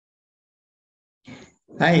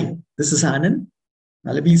Hi, this is Anand.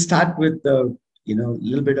 Now let me start with a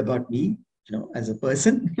little bit about me, as a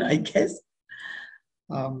person, I guess.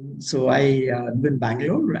 So I live in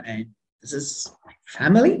Bangalore, and this is my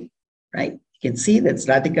family, right? You can see that's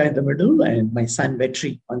Radhika in the middle, and my son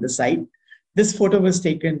Vetri on the side. This photo was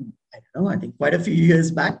taken, I don't know, I think quite a few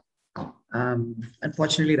years back.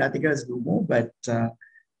 Unfortunately, Radhika is no more, but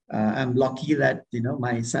I'm lucky that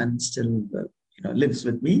my son still lives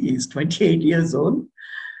with me. He's 28 years old.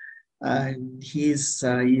 He's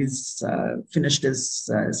finished his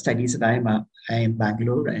studies at IIM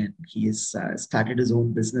Bangalore, and he's started his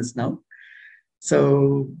own business now.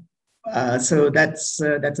 So that's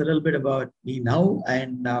a little bit about me now.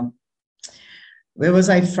 And where was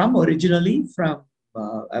I from originally? From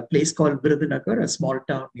a place called Virudhunagar, a small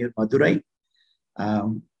town near Madurai.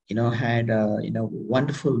 Had a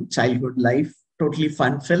wonderful childhood life, totally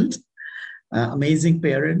fun filled. Amazing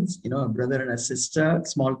parents, a brother and a sister,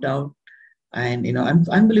 small town, and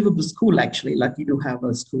unbelievable school. Actually, lucky to have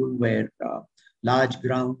a school where large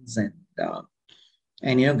grounds and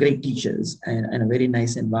great teachers and a very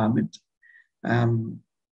nice environment.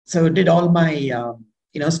 So did all my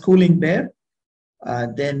schooling there,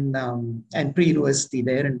 then and pre-university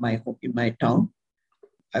there in my town.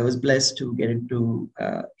 I was blessed to get into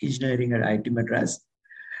engineering at IIT Madras.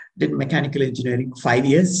 Did mechanical engineering 5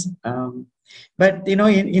 years. But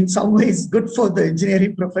in some ways, good for the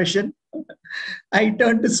engineering profession. I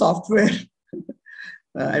turned to software.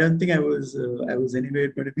 I don't think I was anywhere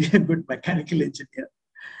going to be a good mechanical engineer.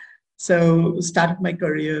 So started my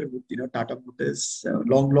career with Tata Motors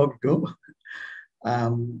long ago.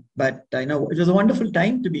 But I know it was a wonderful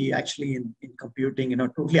time to be actually in computing.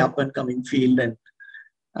 Totally up and coming field, and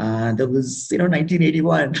there was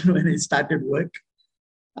 1981 when I started work.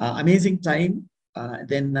 Amazing time.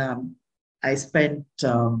 Then I spent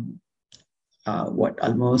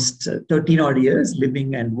almost 13 odd years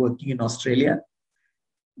living and working in Australia.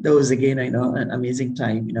 That was again, I know, an amazing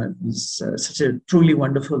time. It was such a truly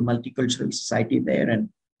wonderful multicultural society there,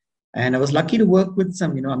 and I was lucky to work with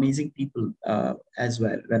some amazing people as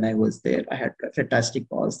well. When I was there, I had a fantastic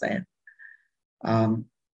boss, and um,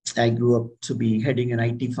 I grew up to be heading an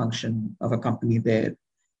IT function of a company there.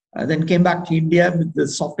 Then came back to India with the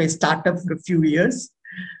software startup for a few years.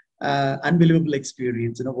 Unbelievable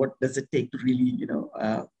experience. What does it take to really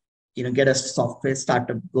get a software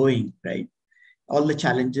startup going, right? All the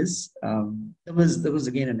challenges. There was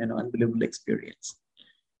again an unbelievable experience.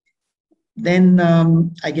 Then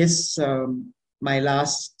I guess my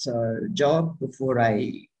last job before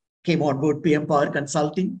I came on board PM Power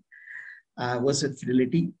Consulting was with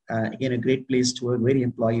Fidelity. Again, a great place to work, very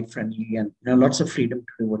employee friendly, and lots of freedom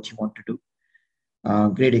to do what you want to do.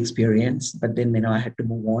 Great experience, but then I had to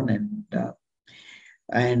move on, and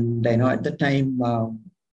at the time,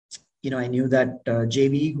 I knew that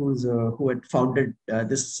JV, who had founded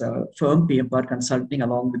this firm, PM Power Consulting,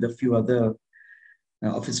 along with a few other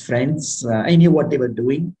of his friends. I knew what they were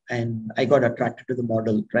doing, and I got attracted to the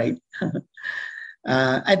model, right?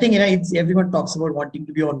 I think everyone talks about wanting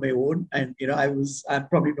to be on my own, and I'm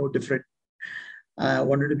probably no different. I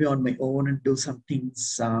wanted to be on my own and do some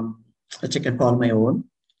things which I can call my own.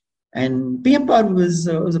 And PM Power was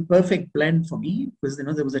a perfect blend for me because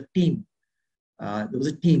there was a team. There was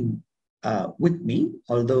a team with me,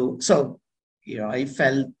 although I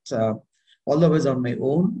felt although I was on my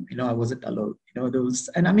own, I wasn't alone. There was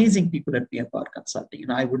an amazing people at PM Power Consulting.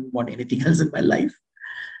 I wouldn't want anything else in my life.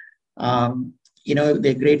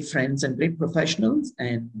 They're great friends and great professionals,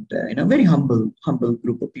 and very humble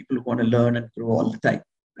group of people who want to learn and grow all the time,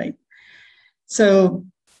 right? So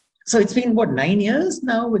it's been what, 9 years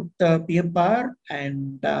now with PM Power,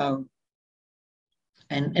 and also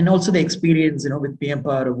the experience with PM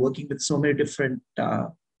Power of working with so many different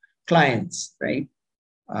clients, right?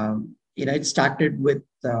 It started with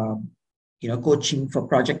coaching for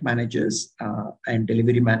project managers and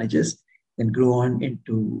delivery managers, then grew on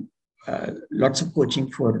into lots of coaching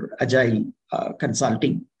for agile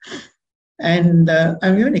consulting. And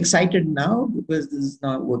I'm even excited now because this is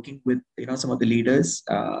now working with some of the leaders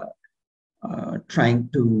trying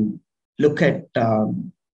to look at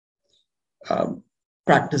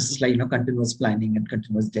practices like continuous planning and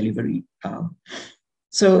continuous delivery.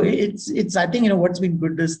 So it's I think what's been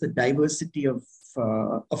good is the diversity of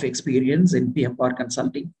experience in PM Power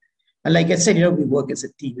Consulting. And like I said, we work as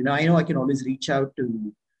a team. I know I can always reach out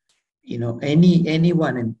to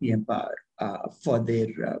anyone in PM Power for their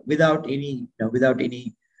without any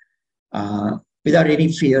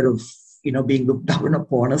fear of being looked down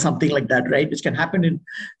upon or something like that, right? Which can happen in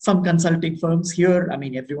some consulting firms. Here, I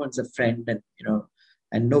mean, everyone's a friend, and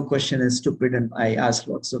and no question is stupid. And I ask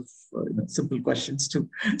lots of simple questions to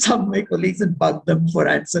some of my colleagues and bug them for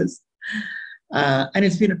answers. And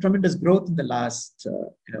it's been a tremendous growth in the last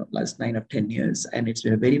 9 or 10 years, and it's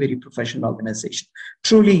been a very, very professional organization.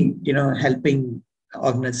 Truly, helping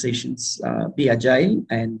organizations be agile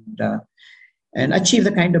and achieve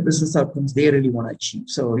the kind of business outcomes they really want to achieve.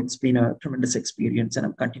 So it's been a tremendous experience, and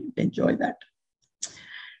I'm continuing to enjoy that.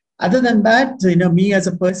 Other than that, me as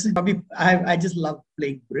a person, probably I just love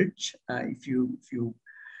playing bridge. I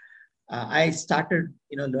started,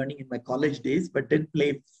 learning in my college days, but didn't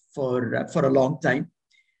play for a long time.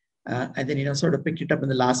 And then, sort of picked it up in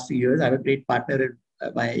the last few years. I have a great partner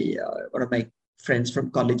in one of my friends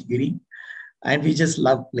from College Giri, and we just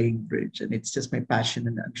love playing bridge, and it's just my passion.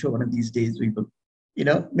 And I'm sure one of these days we will,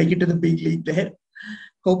 make it to the big league there.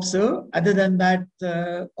 Hope so. Other than that,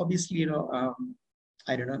 obviously,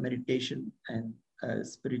 I don't know, meditation and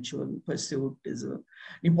spiritual pursuit is an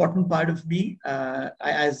important part of me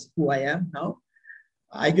as who I am now.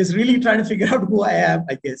 I guess really trying to figure out who I am,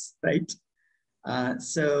 I guess, right?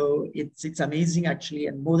 So it's amazing actually,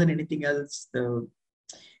 and more than anything else, the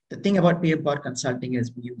thing about PM Power Consulting has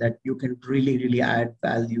been that you can really, really add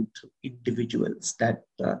value to individuals that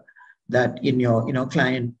in your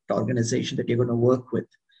client organization that you're going to work with.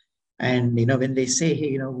 And when they say,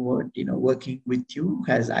 hey, working with you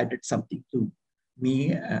has added something to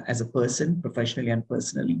me as a person, professionally and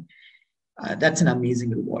personally, that's an amazing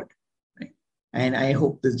reward. Right? And I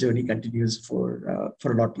hope this journey continues for a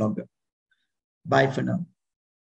lot longer. Bye for now.